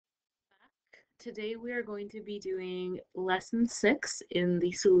Today we are going to be doing lesson 6 in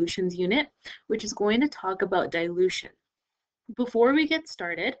the solutions unit, which is going to talk about dilution. Before we get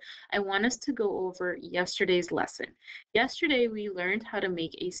started, I want us to go over yesterday's lesson. Yesterday we learned how to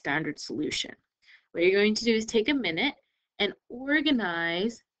make a standard solution. What you're going to do is take a minute and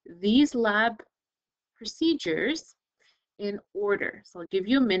organize these lab procedures in order. So I'll give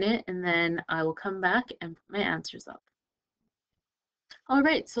you a minute and then I will come back and put my answers up. All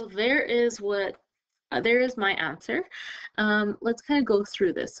right, so there is my answer. Let's kind of go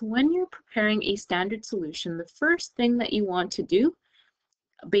through this. When you're preparing a standard solution, the first thing that you want to do,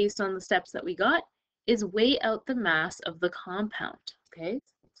 based on the steps that we got, is weigh out the mass of the compound. Okay,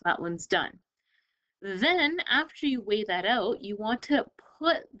 so that one's done. Then, after you weigh that out, you want to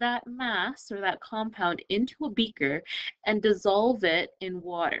put that mass or that compound into a beaker and dissolve it in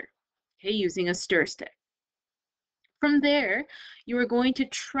water, okay, using a stir stick. From there, you are going to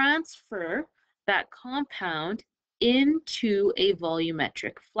transfer that compound into a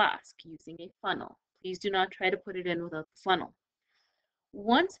volumetric flask using a funnel. Please do not try to put it in without the funnel.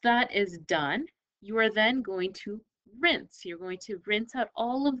 Once that is done, you are then going to rinse. You're going to rinse out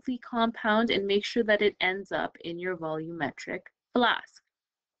all of the compound and make sure that it ends up in your volumetric flask.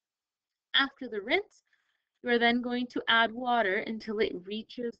 After the rinse, you are then going to add water until it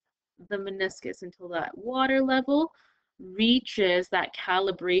reaches the meniscus, until that water level reaches that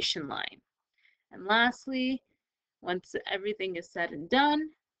calibration line. And lastly, once everything is said and done,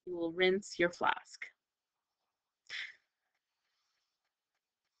 you will rinse your flask.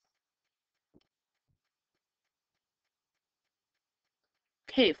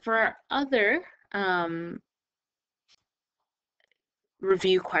 Okay, for our other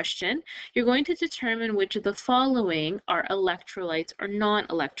review question, you're going to determine which of the following are electrolytes or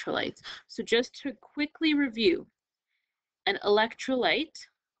non-electrolytes. So just to quickly review, an electrolyte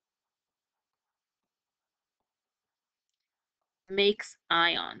makes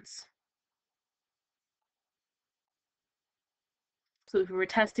ions. So if we were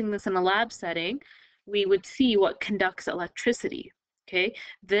testing this in a lab setting, we would see what conducts electricity. Okay,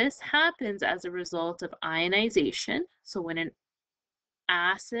 this happens as a result of ionization. So when an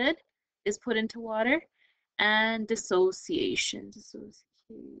acid is put into water, and dissociation.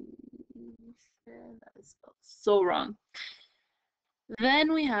 That is so wrong.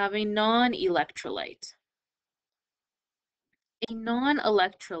 Then we have a non-electrolyte. A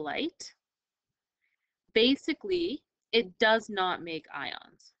non-electrolyte, basically, it does not make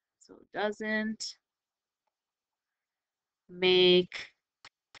ions. So it doesn't make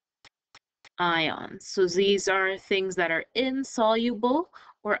ions. So these are things that are insoluble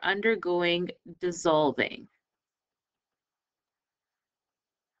or undergoing dissolving.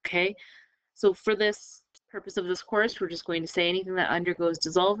 Okay, so for this purpose of this course, we're just going to say anything that undergoes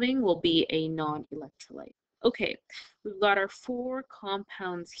dissolving will be a non-electrolyte. Okay, we've got our 4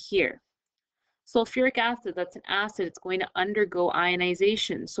 compounds here. Sulfuric acid, that's an acid, it's going to undergo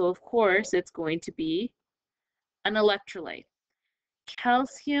ionization. So of course, it's going to be an electrolyte.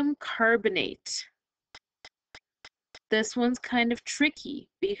 Calcium carbonate. This one's kind of tricky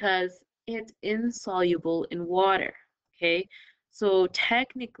because it's insoluble in water, okay? So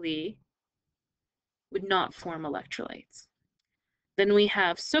technically, would not form electrolytes. Then we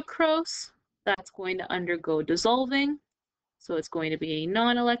have sucrose, that's going to undergo dissolving, so it's going to be a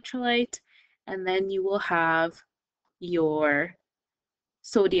non-electrolyte. And then you will have your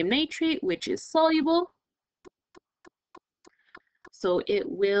sodium nitrate, which is soluble, so it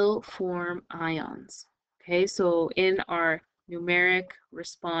will form ions. Okay, so in our numeric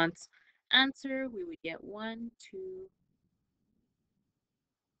response answer, we would get 1, 2,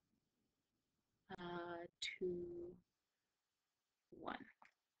 2, 1.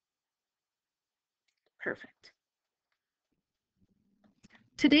 Perfect.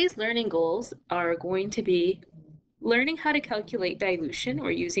 Today's learning goals are going to be learning how to calculate dilution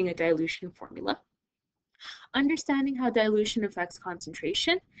or using a dilution formula, understanding how dilution affects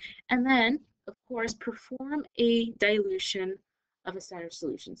concentration, and then, of course, perform a dilution of a standard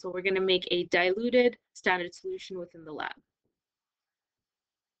solution. So we're going to make a diluted standard solution within the lab.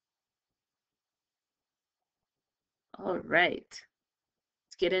 All right,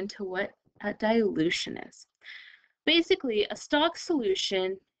 let's get into what a dilution is. Basically, a stock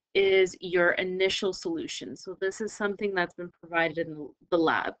solution is your initial solution. So this is something that's been provided in the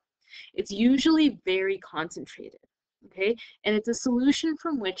lab. It's usually very concentrated, okay? And it's a solution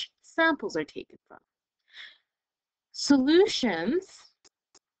from which samples are taken from. Solutions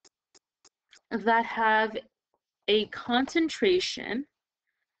that have a concentration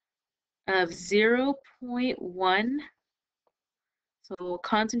of 0.1, So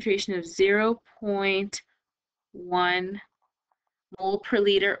concentration of 0.1 mole per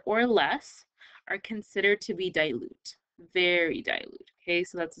liter or less are considered to be dilute, very dilute. Okay,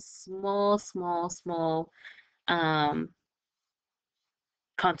 so that's a small, small, small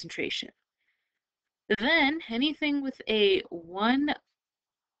concentration. Then anything with a 1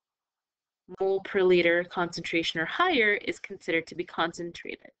 mole per liter concentration or higher is considered to be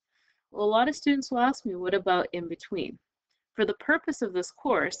concentrated. Well, a lot of students will ask me, what about in between? For the purpose of this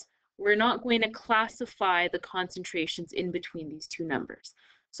course, we're not going to classify the concentrations in between these two numbers.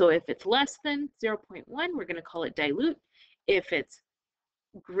 So if it's less than 0.1, we're going to call it dilute. If it's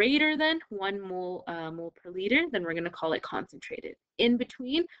greater than 1 mole per liter, then we're going to call it concentrated. In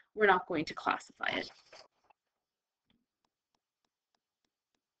between, we're not going to classify it.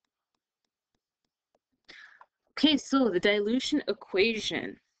 Okay, so the dilution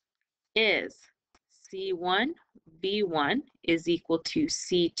equation is C1V1 is equal to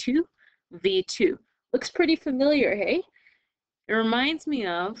C2V2. Looks pretty familiar, hey? It reminds me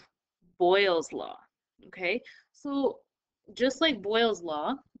of Boyle's law, okay? So just like Boyle's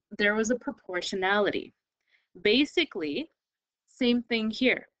law, there was a proportionality. Basically, same thing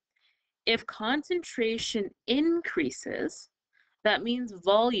here. If concentration increases, that means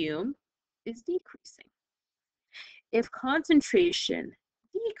volume is decreasing. If concentration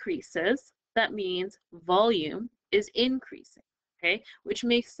decreases, that means volume is increasing, okay? Which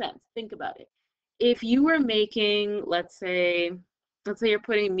makes sense. Think about it. If you were making, let's say you're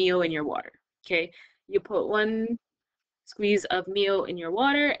putting Mio in your water, okay? You put 1 squeeze of Mio in your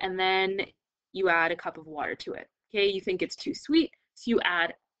water and then you add a cup of water to it, okay? You think it's too sweet, so you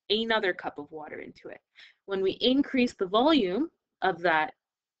add another cup of water into it. When we increase the volume of that,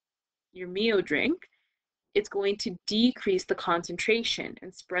 your Mio drink, it's going to decrease the concentration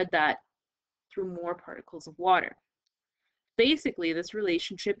and spread that through more particles of water. Basically, this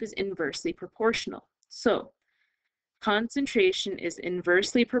relationship is inversely proportional. So concentration is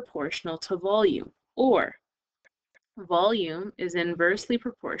inversely proportional to volume, or volume is inversely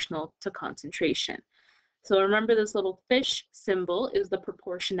proportional to concentration. So remember, this little fish symbol is the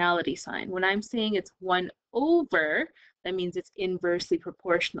proportionality sign. When I'm saying it's 1 over, that means it's inversely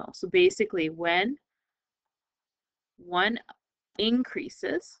proportional. So basically, when one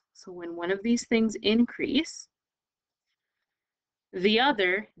increases, so when one of these things increase, the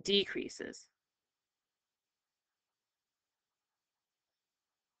other decreases.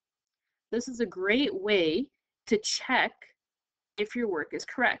 This is a great way to check if your work is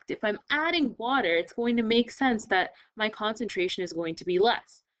correct. If I'm adding water, it's going to make sense that my concentration is going to be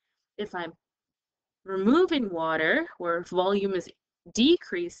less. If I'm removing water, where volume is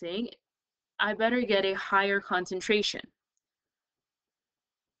decreasing, I better get a higher concentration.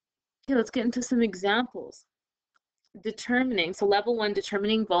 Okay, let's get into some examples. So level 1,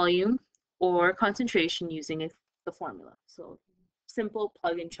 determining volume or concentration using the formula. So simple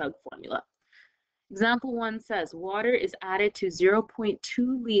plug and chug formula. Example 1 says water is added to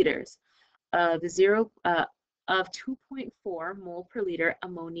 0.2 liters of 2.4 mole per liter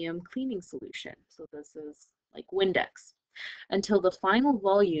ammonium cleaning solution. So this is like Windex, until the final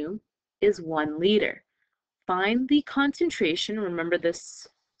volume is 1 liter. Find the concentration. Remember, this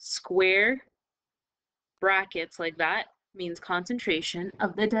square brackets like that means concentration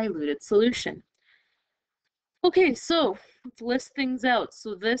of the diluted solution. Okay, so let's list things out.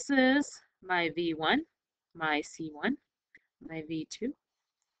 So this is my V1, my C1, my V2,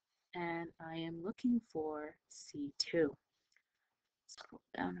 and I am looking for C2. Scroll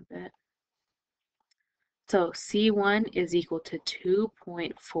down a bit. So C1 is equal to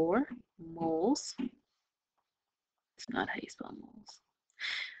 2.4 moles. It's not how you spell moles.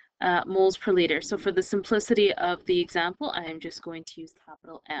 Moles per liter. So for the simplicity of the example, I am just going to use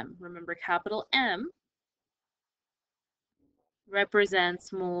capital M. Remember, capital M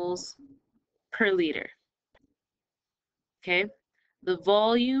represents moles per liter. Okay, the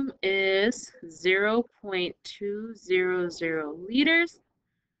volume is 0.200 liters.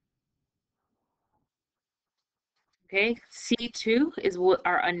 Okay, C2 is what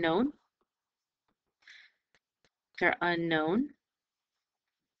our unknown. Our unknown.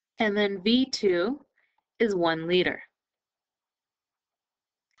 And then V2 is 1 liter.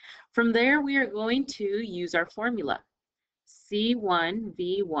 From there, we are going to use our formula.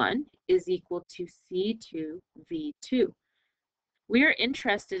 C1V1 is equal to C2V2. We are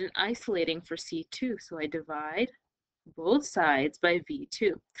interested in isolating for C2, so I divide both sides by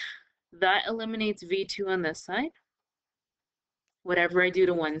V2. That eliminates V2 on this side. Whatever I do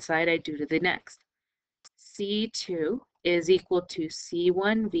to one side, I do to the next. C2 is equal to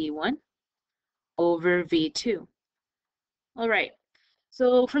C1V1 over V2. All right,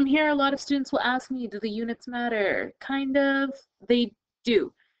 So from here, a lot of students will ask me, do the units matter? Kind of, they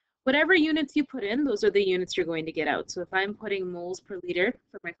do. Whatever units you put in, those are the units you're going to get out. So if I'm putting moles per liter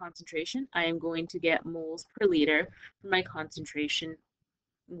for my concentration, I am going to get moles per liter for my concentration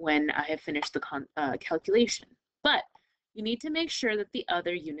when I have finished the calculation. But you need to make sure that the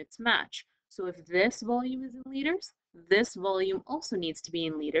other units match. So if this volume is in liters, this volume also needs to be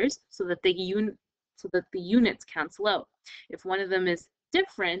in liters so that the units cancel out. If one of them is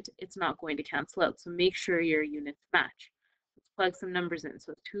different, it's not going to cancel out. So make sure your units match. Let's plug some numbers in.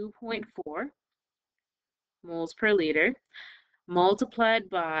 So 2.4 moles per liter multiplied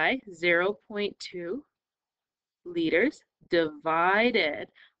by 0.2 liters divided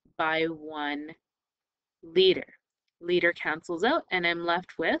by 1 liter. Liter cancels out and I'm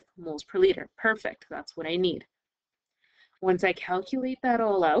left with moles per liter. Perfect, that's what I need. Once I calculate that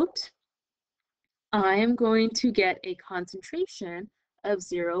all out, I am going to get a concentration of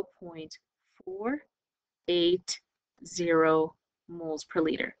 0.480 moles per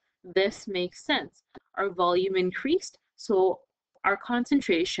liter. This makes sense. Our volume increased, so our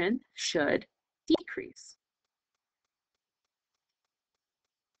concentration should decrease.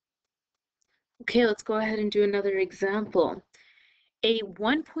 Okay, let's go ahead and do another example. A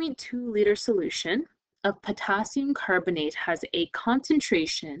 1.2 liter solution of potassium carbonate has a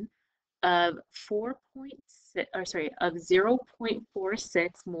concentration of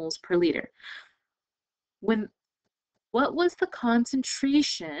 0.46 moles per liter. What was the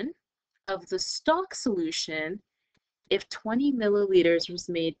concentration of the stock solution if 20 milliliters was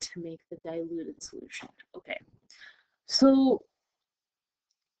made to make the diluted solution? Okay, so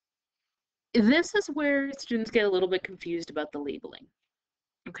this is where students get a little bit confused about the labeling.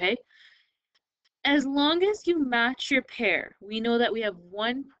 Okay, as long as you match your pair, we know that we have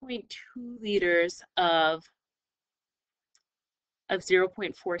 1.2 liters of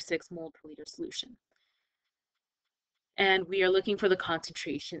 0.46 mole per liter solution. And we are looking for the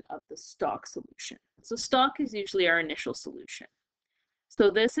concentration of the stock solution. So stock is usually our initial solution. So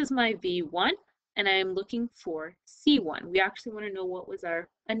this is my V1, and I am looking for C1. We actually want to know what was our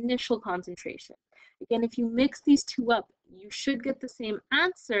initial concentration. Again, if you mix these two up, you should get the same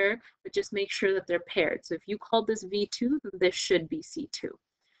answer, but just make sure that they're paired. So if you called this V2, then this should be C2.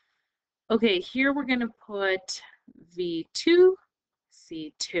 Okay, here we're going to put V2,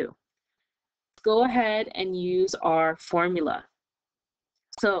 C2. Go ahead and use our formula.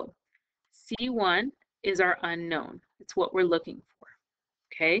 So C1 is our unknown. It's what we're looking for,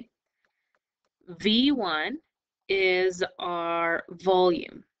 okay? V1 is our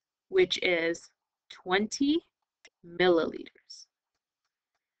volume, which is 20 milliliters.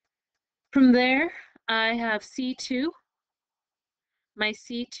 From there, I have C2. My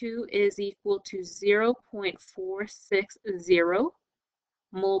C2 is equal to 0.460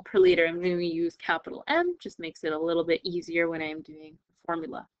 mole per liter. I'm going to use capital M, just makes it a little bit easier when I'm doing the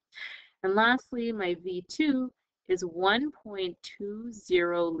formula. And lastly, my V2 is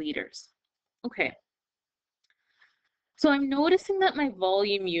 1.20 liters. Okay. So I'm noticing that my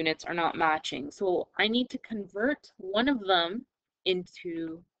volume units are not matching. So I need to convert one of them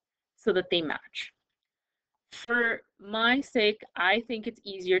so that they match. For my sake, I think it's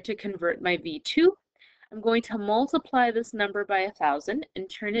easier to convert my V2. I'm going to multiply this number by 1,000 and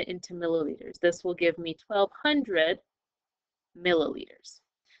turn it into milliliters. This will give me 1,200 milliliters.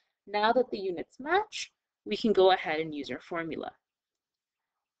 Now that the units match, we can go ahead and use our formula.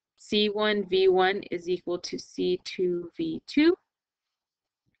 C1 V1 is equal to C2 V2.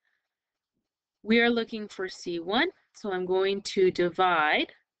 We are looking for C1, so I'm going to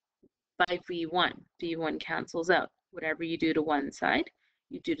divide by V1. V1 cancels out. Whatever you do to one side,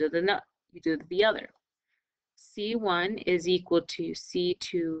 you do to the other. C1 is equal to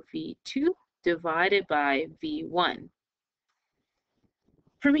C2 V2 divided by V1.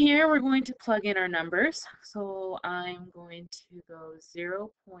 From here, we're going to plug in our numbers. So I'm going to go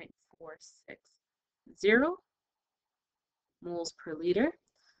 0.460 moles per liter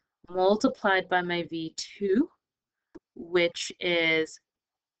multiplied by my V2, which is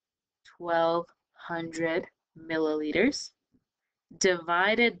 1,200 milliliters,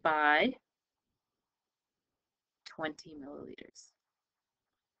 divided by 20 milliliters.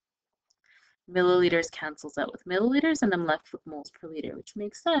 Milliliters cancels out with milliliters, and I'm left with moles per liter, which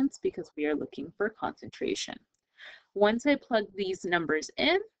makes sense because we are looking for concentration. Once I plug these numbers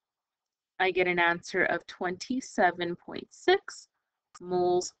in, I get an answer of 27.6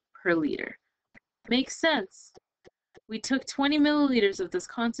 moles per liter. Makes sense. We took 20 milliliters of this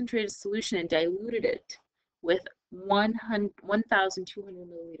concentrated solution and diluted it with 1,200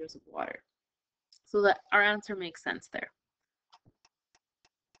 milliliters of water. So that our answer makes sense there.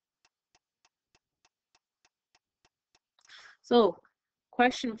 So,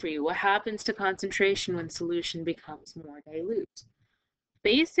 question for you, what happens to concentration when solution becomes more dilute?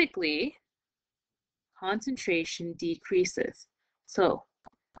 Basically, concentration decreases. So,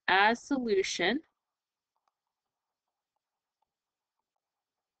 as solution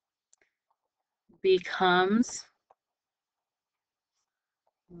becomes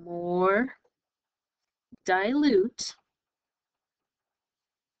more dilute,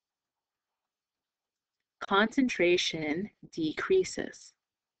 concentration decreases.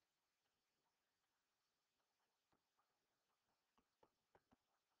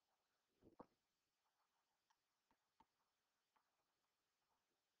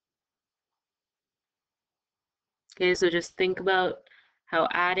 Okay, so just think about how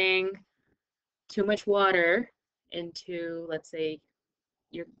adding too much water into, let's say,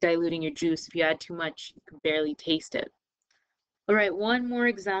 you're diluting your juice. If you add too much, you can barely taste it. All right, one more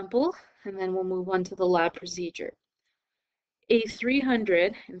example, and then we'll move on to the lab procedure. A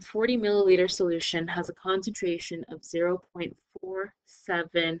 340 milliliter solution has a concentration of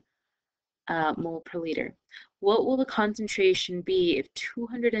 0.47 mole per liter. What will the concentration be if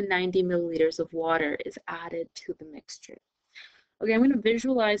 290 milliliters of water is added to the mixture? Okay, I'm going to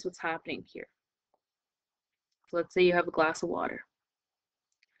visualize what's happening here. So let's say you have a glass of water.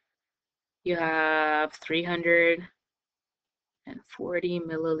 You have 340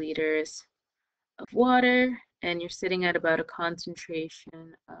 milliliters of water, and you're sitting at about a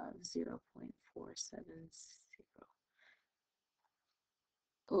concentration of 0.470.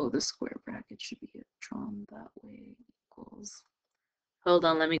 Oh, the square bracket should be drawn that way, equals. Hold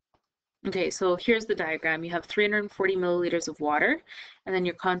on, let me. Okay, so here's the diagram. You have 340 milliliters of water, and then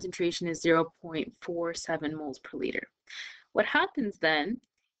your concentration is 0.47 moles per liter. What happens then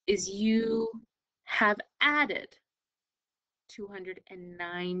is you have added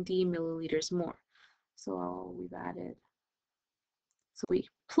 290 milliliters more. So we've added, so we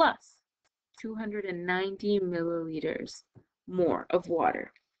plus 290 milliliters more of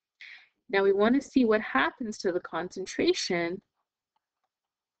water. Now we want to see what happens to the concentration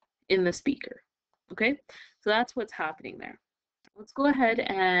in the speaker. Okay, so that's what's happening there. Let's go ahead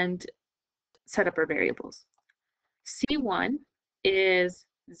and set up our variables. C1 is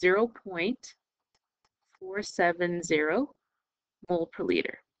 0.470 mole per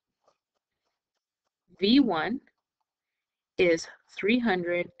liter. V1 is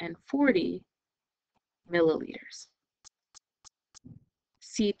 340 milliliters.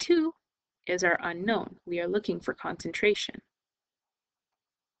 C2 is our unknown. We are looking for concentration.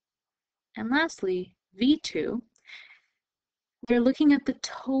 And lastly, V2, we're looking at the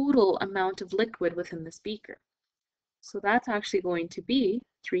total amount of liquid within the beaker. So that's actually going to be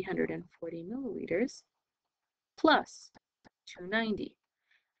 340 milliliters plus 290.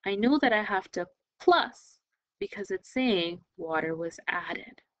 I know that I have to plus because it's saying water was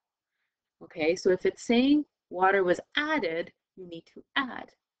added. Okay, so if it's saying water was added, you need to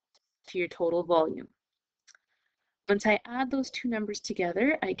add to your total volume. Once I add those two numbers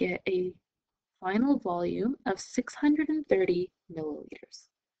together, I get a final volume of 630 milliliters.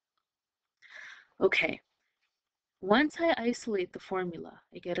 Okay, once I isolate the formula,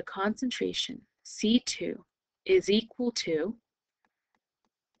 I get a concentration, C2 is equal to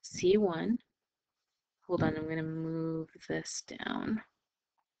C1. Hold on, I'm going to move this down.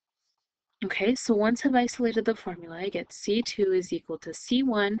 Okay, so once I've isolated the formula, I get C2 is equal to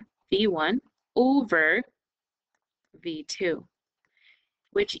C1 V1 over V2,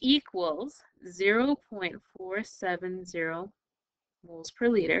 which equals 0.470 moles per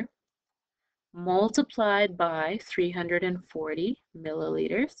liter multiplied by 340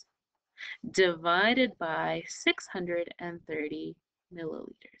 milliliters divided by 630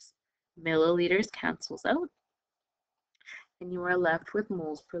 milliliters. Milliliters cancels out, and you are left with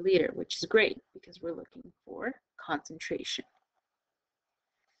moles per liter, which is great because we're looking for concentration.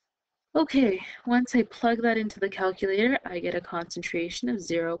 Okay, once I plug that into the calculator, I get a concentration of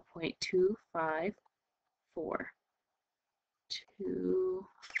 0.254.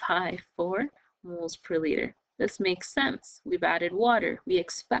 254 moles per liter. This makes sense. We've added water. We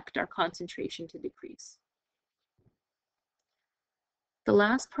expect our concentration to decrease. The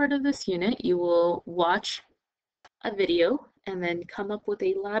last part of this unit, you will watch a video and then come up with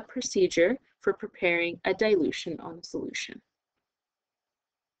a lab procedure for preparing a dilution on a solution.